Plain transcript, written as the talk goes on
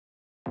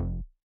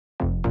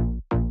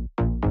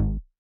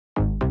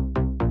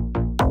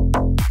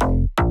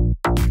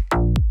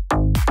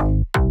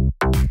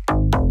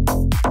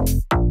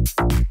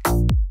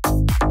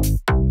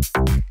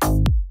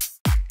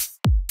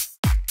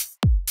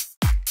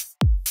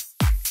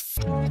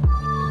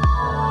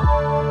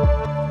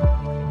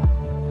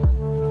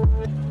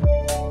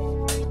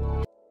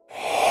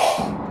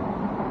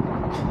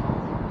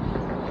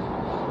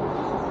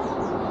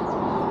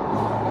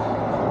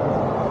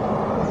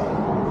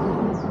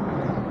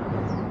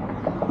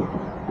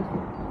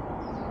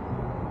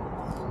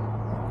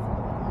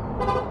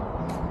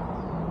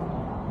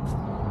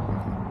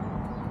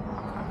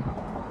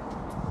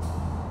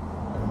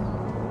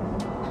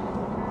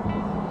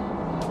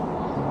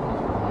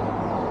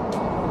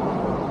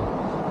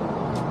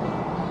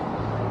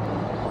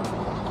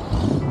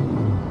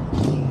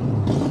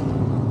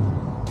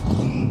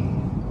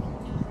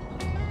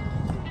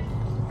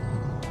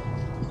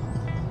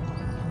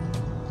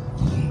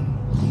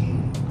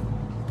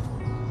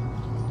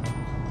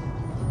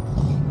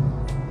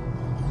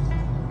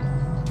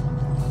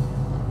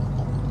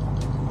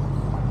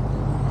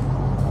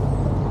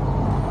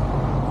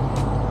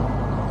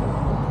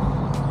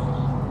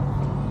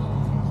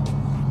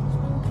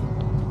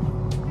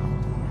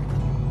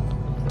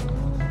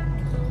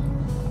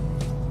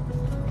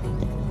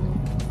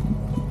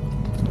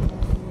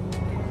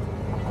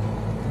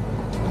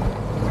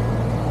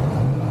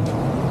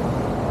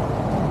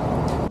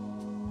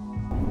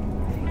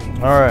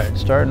All right,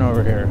 starting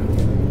over here.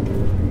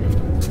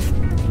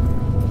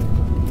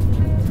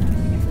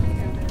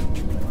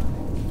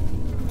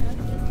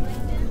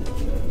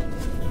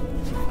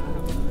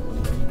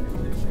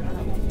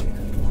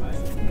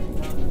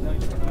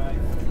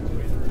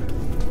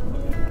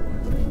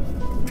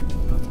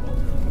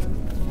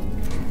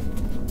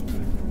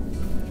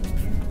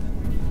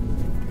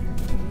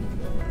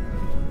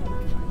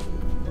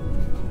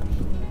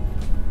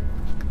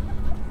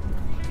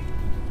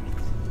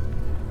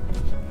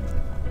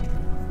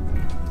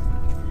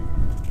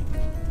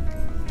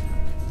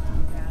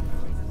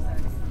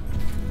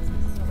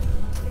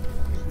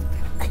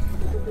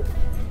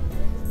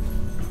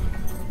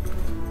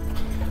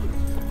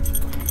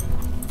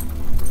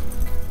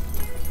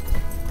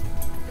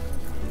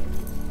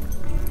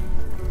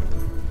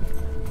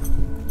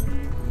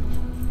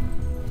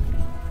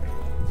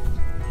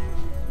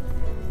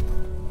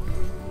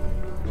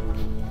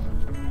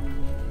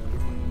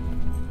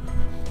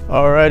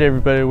 All right,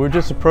 everybody, we're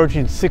just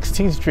approaching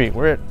 16th Street.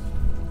 We're at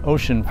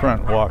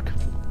Oceanfront Walk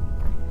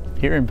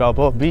here in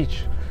Balboa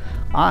Beach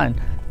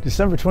on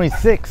December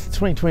 26th,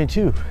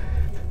 2022.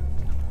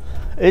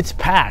 It's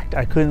packed.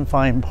 I couldn't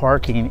find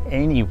parking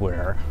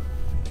anywhere.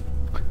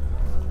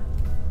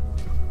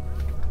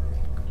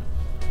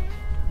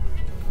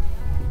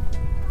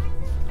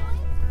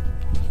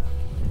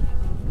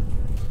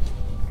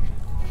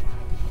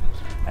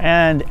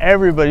 And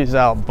everybody's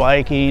out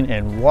biking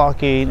and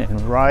walking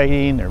and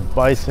riding their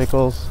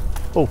bicycles.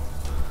 Oh,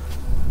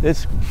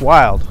 it's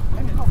wild.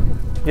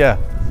 Yeah,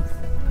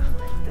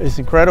 it's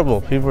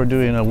incredible. People are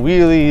doing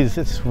wheelies.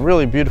 It's a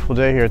really beautiful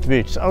day here at the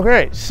beach.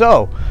 Okay,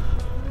 so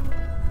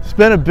it's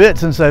been a bit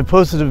since I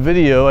posted a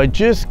video. I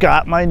just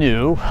got my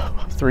new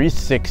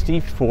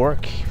 360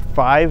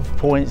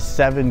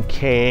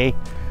 5.7K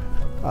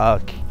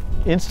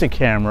Insta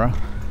camera.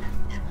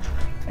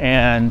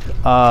 And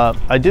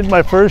I did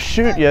my first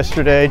shoot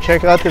yesterday.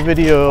 Check out the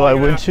video. I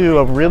went to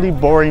a really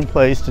boring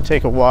place to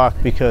take a walk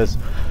because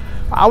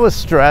I was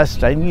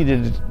stressed. I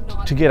needed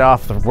to get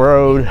off the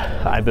road.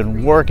 I've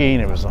been working.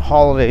 It was the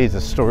holidays.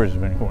 The stores have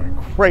been going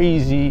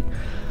crazy.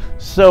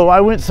 So I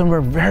went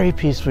somewhere very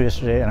peaceful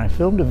yesterday and I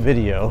filmed a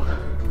video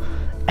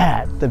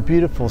at the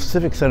beautiful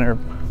Civic Center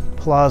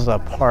Plaza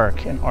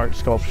Park and Art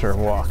Sculpture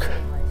Walk.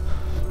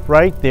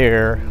 Right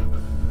there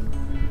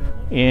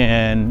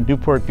in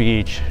Newport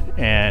Beach,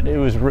 and it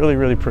was really,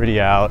 really pretty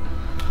out.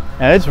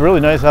 And it's really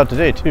nice out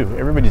today too.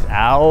 Everybody's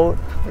out,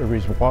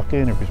 everybody's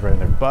walking, everybody's riding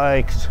their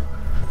bikes.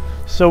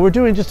 So we're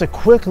doing just a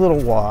quick little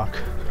walk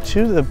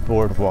to the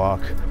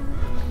boardwalk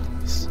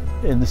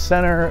in the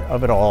center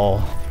of it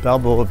all,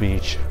 Balboa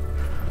Beach,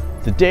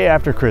 the day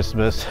after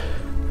Christmas.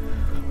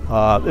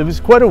 It was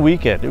quite a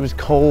weekend. It was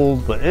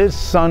cold, but it's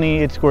sunny,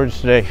 it's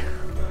gorgeous today.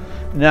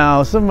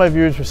 Now, some of my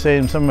viewers were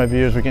saying some of my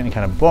videos were getting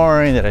kind of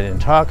boring, that I didn't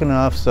talk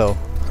enough, so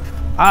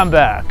I'm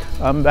back.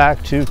 I'm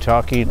back to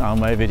talking on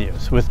my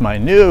videos with my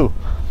new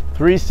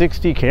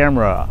 360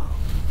 camera.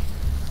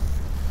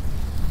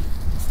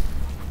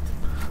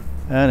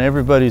 And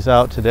everybody's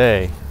out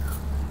today.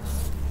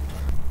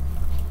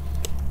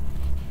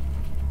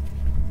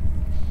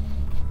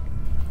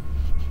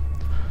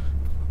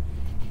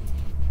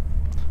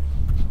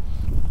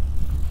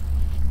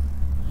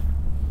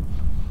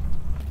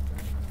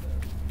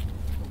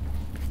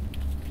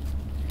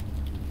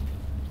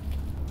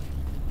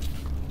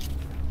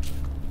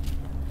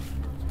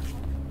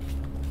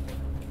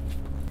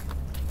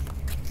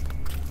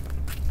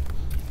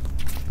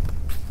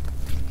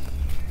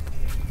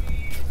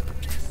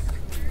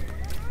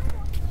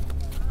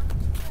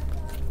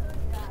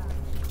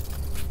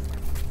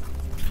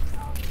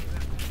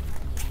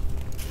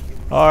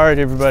 All right,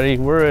 everybody,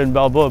 we're in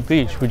Balboa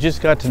Beach. We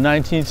just got to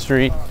 19th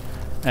Street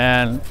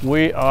and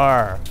we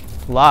are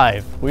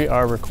live. We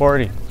are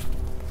recording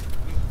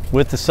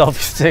with the selfie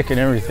stick and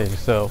everything.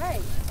 So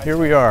here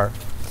we are.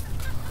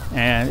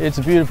 And it's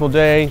a beautiful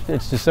day.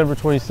 It's December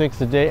 26th,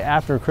 the day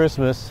after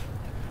Christmas.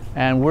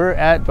 And we're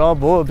at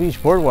Balboa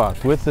Beach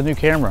Boardwalk with the new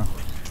camera.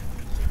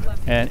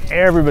 And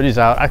everybody's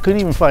out. I couldn't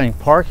even find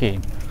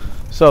parking.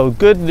 So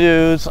good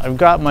news, I've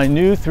got my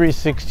new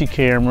 360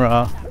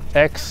 camera,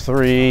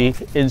 X3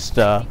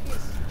 Insta,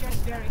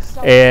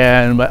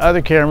 and my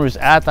other camera's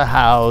at the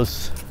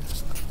house,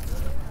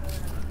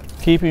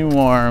 keeping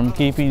warm,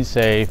 keeping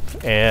safe,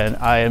 and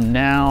I am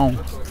now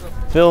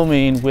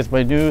filming with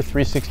my new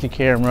 360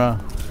 camera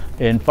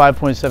in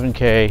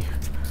 5.7K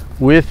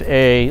with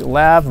a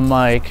Lav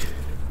Mic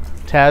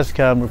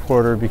Tascam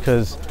recorder,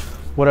 because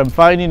what I'm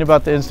finding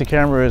about the Insta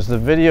camera is the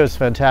video is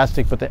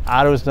fantastic, but the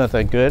audio is not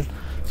that good.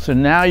 So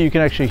now you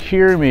can actually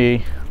hear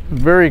me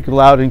very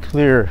loud and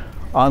clear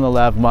on the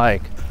Lav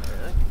Mic.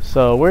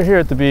 So we're here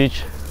at the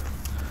beach.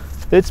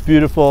 It's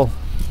beautiful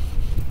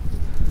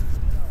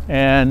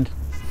and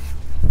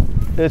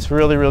it's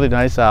really, really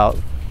nice out.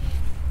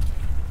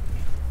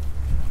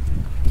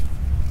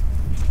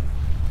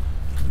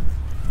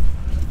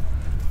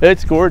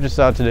 It's gorgeous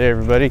out today,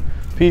 everybody.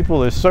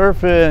 People are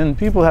surfing.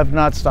 People have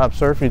not stopped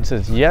surfing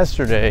since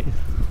yesterday.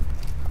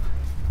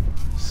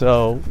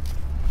 So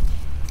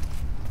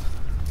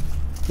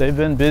They've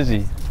been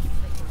busy.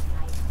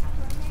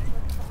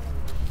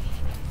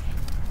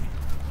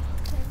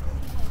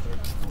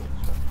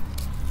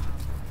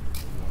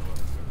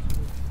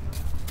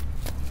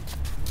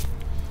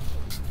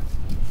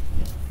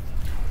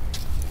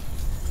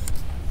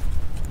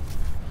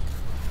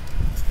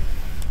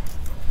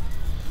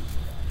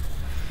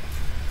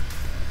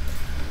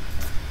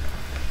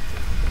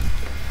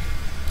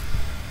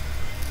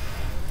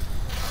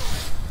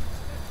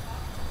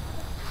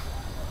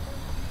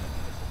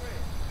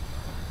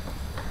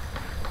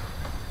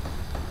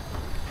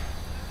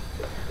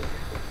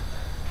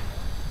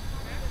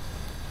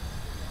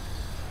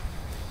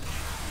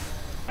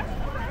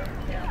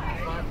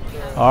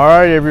 All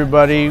right,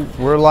 everybody,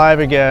 we're live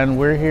again.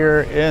 We're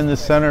here in the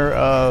center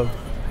of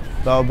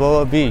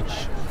Balboa Beach.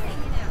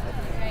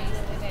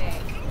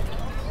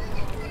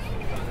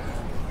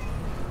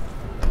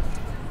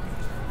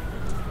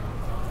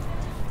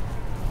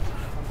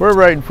 We're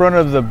right in front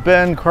of the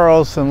Ben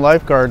Carlson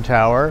Lifeguard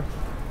Tower.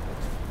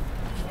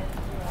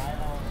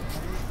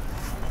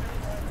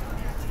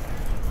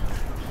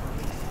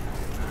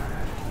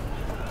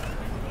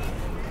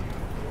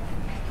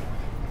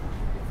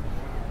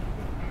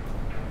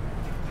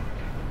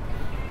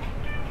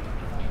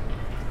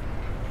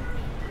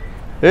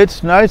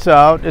 It's nice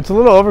out. It's a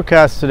little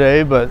overcast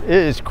today, but it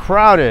is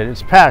crowded.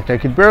 It's packed. I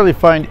could barely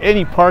find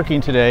any parking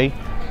today,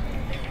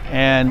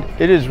 and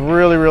it is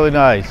really, really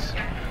nice.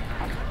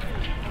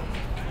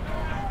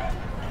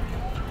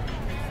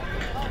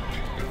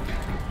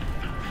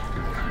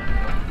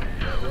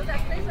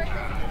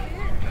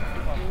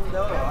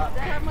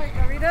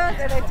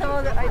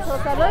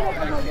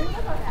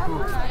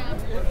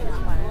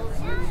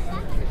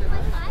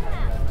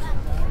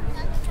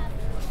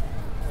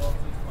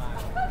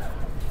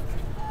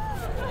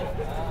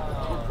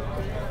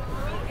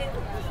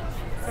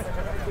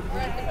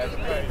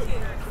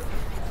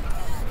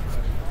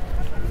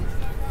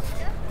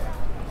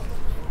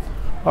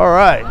 All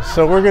right,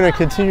 so we're going to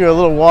continue a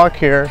little walk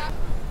here.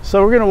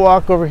 So we're going to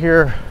walk over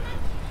here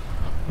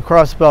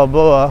across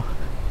Balboa,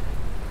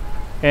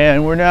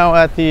 and we're now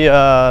at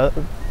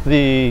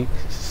the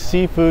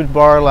Seafood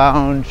Bar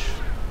Lounge,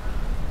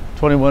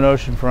 21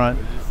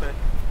 Oceanfront.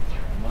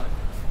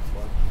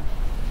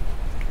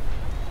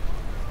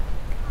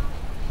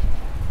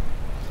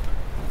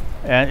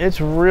 And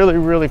it's really,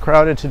 really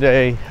crowded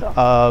today.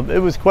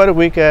 It was quite a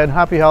weekend.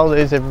 Happy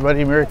holidays,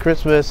 everybody. Merry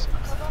Christmas.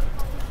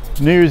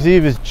 New Year's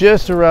Eve is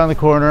just around the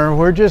corner.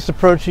 We're just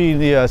approaching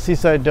the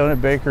Seaside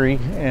Donut Bakery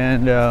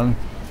and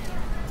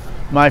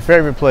my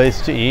favorite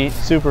place to eat,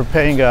 Super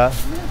Panga.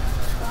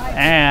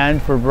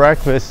 And for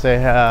breakfast, they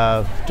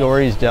have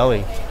Dory's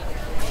Deli.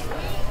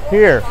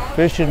 Here,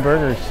 fish and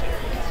burgers.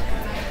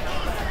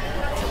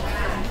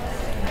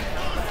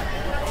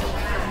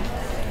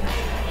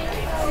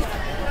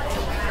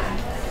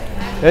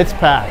 It's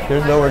packed.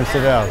 There's nowhere to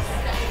sit down.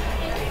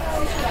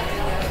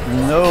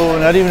 No,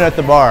 not even at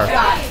the bar.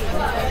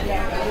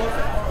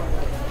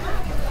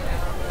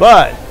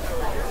 But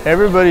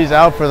everybody's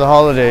out for the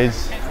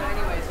holidays.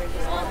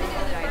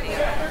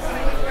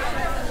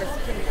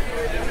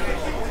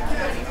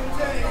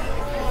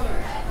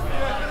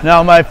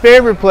 Now, my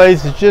favorite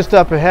place is just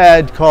up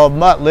ahead, called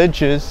Mutt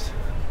Lynch's.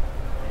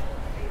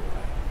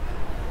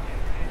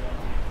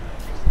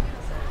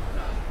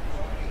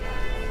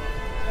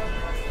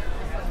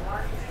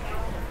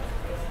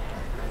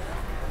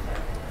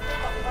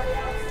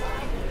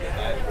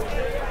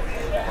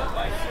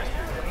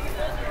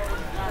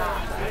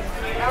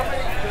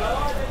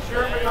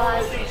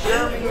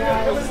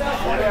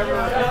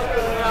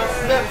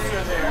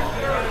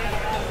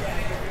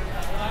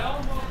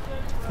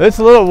 It's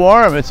a little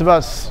warm. It's about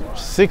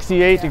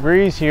 68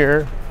 degrees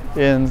here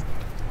in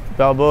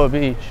Balboa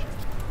Beach.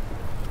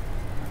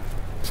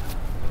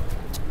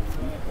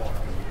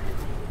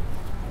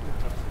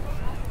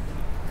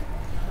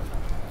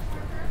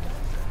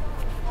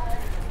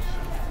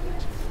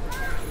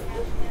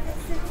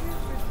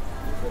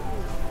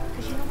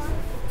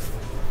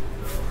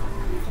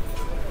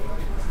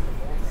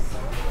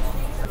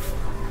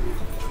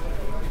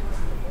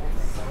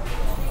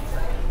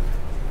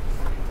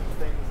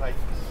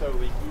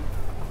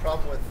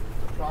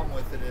 The problem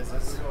with it is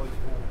it's really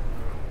cool.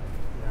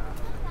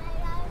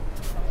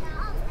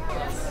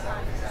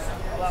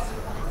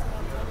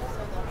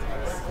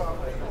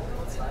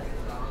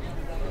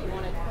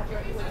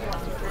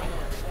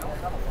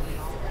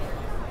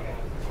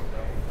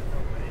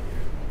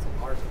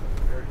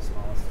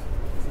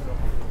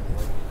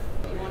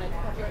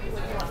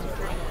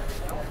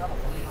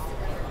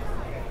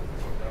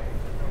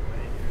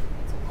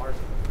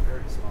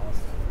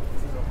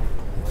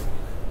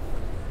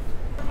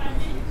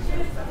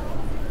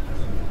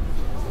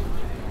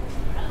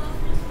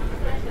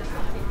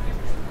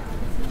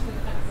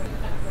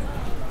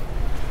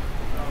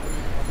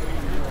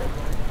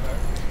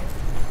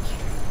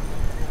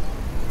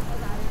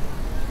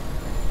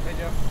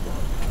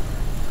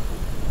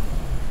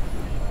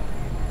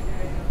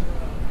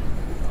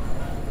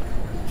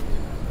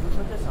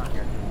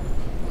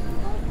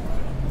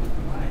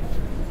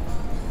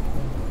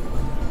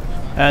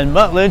 And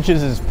Mutt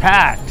Lynch's is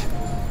packed.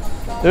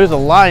 There's a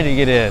line to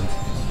get in.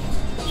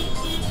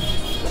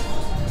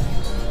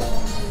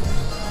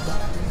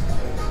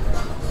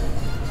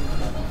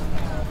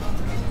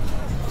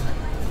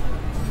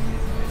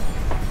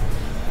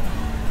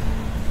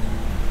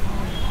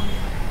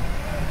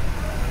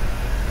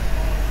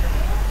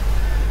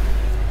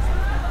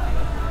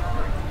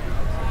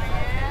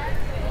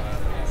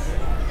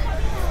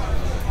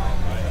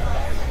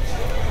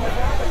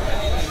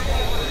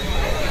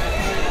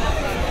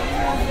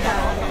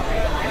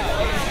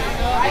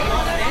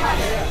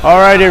 All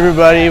right,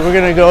 everybody, we're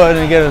gonna go ahead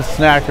and get a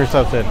snack or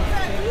something.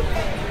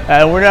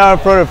 And we're now in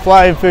front of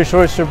Flying Fish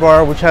Oyster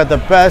Bar, which had the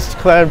best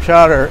clam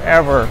chowder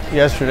ever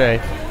yesterday.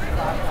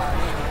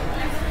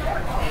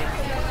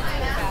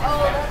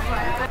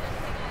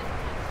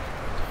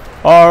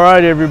 All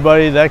right,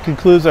 everybody, that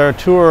concludes our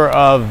tour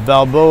of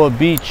Balboa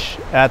Beach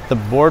at the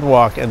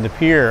boardwalk and the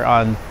pier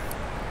on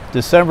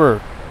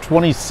December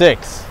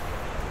 26th.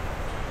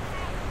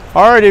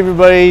 All right,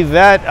 everybody,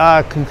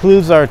 that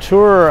concludes our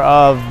tour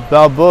of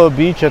Balboa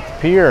Beach at the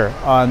pier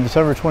on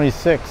December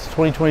 26,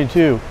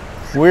 2022.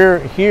 We're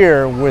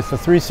here with the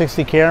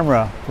 360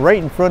 camera right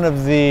in front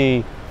of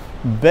the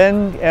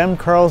Ben M.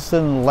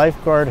 Carlson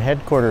Lifeguard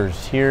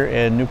Headquarters here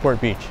in Newport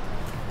Beach.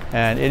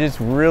 And it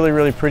is really,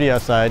 really pretty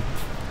outside.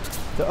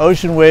 The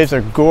ocean waves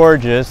are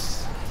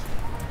gorgeous.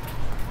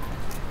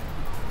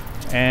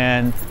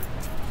 And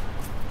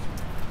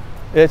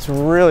it's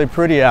really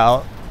pretty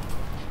out.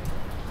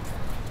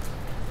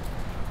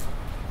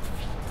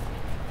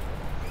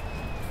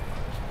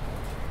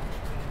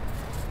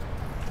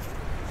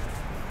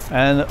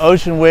 And the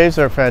ocean waves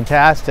are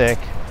fantastic.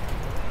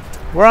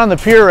 We're on the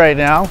pier right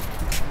now.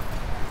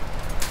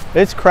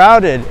 It's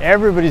crowded.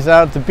 Everybody's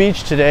out at the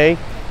beach today.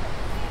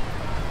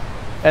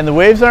 And the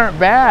waves aren't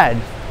bad.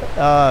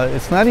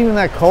 It's not even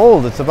that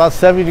cold. It's about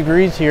 70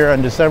 degrees here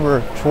on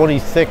December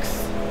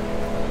 26th.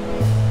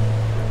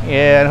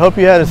 And hope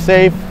you had a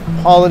safe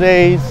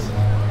holidays.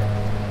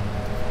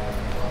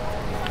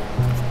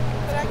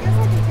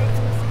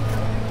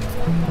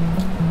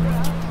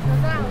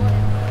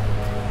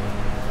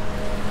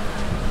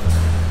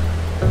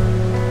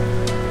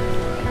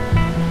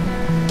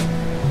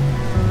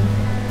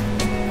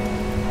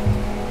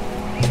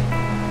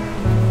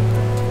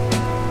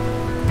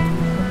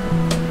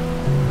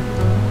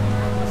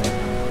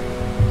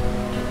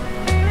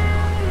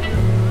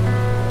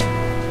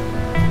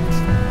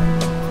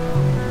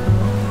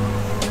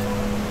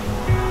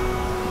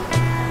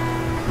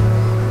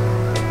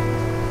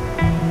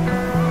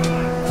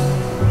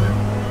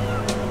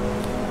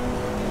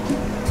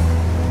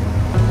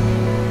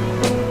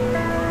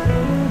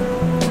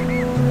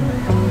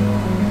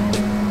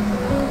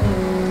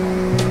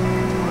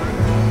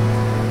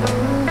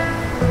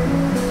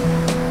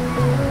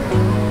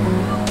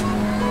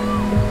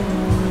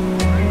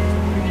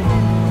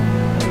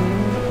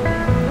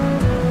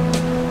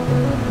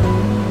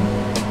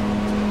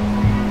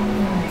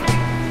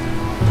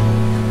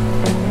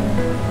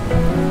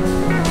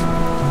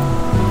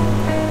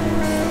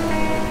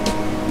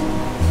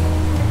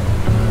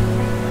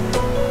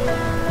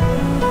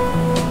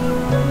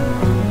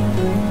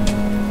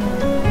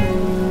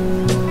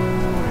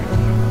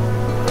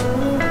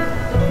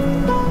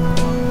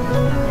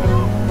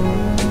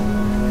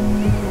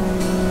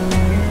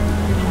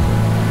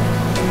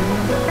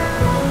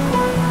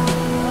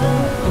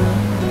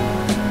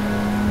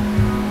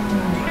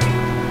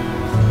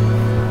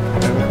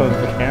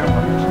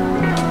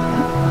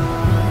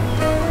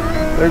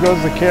 There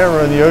goes the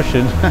camera in the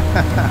ocean.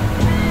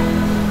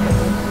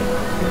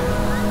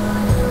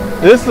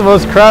 This is the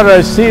most crowded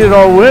I've seen it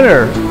all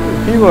winter.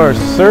 People are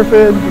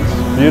surfing.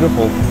 It's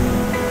beautiful.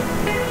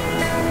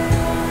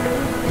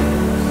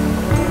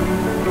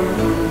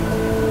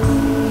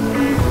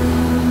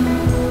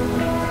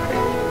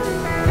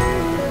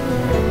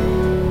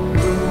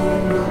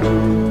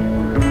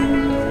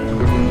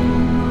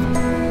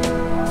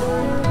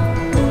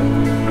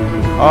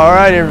 All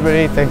right,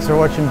 everybody, thanks for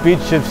watching Beach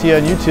Gypsy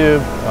on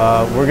YouTube.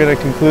 We're going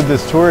to conclude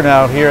this tour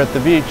now here at the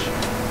beach,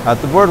 at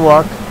the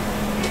boardwalk.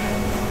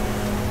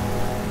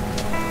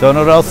 Don't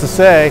know what else to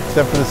say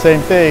except for the same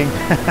thing.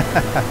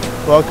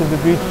 Welcome to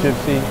Beach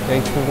Gypsy.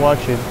 Thanks for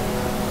watching.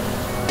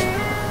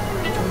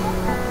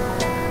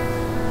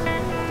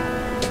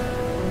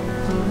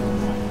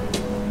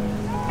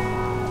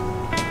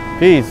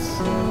 Peace.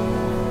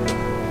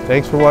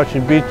 Thanks for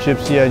watching Beach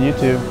Gypsy on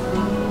YouTube.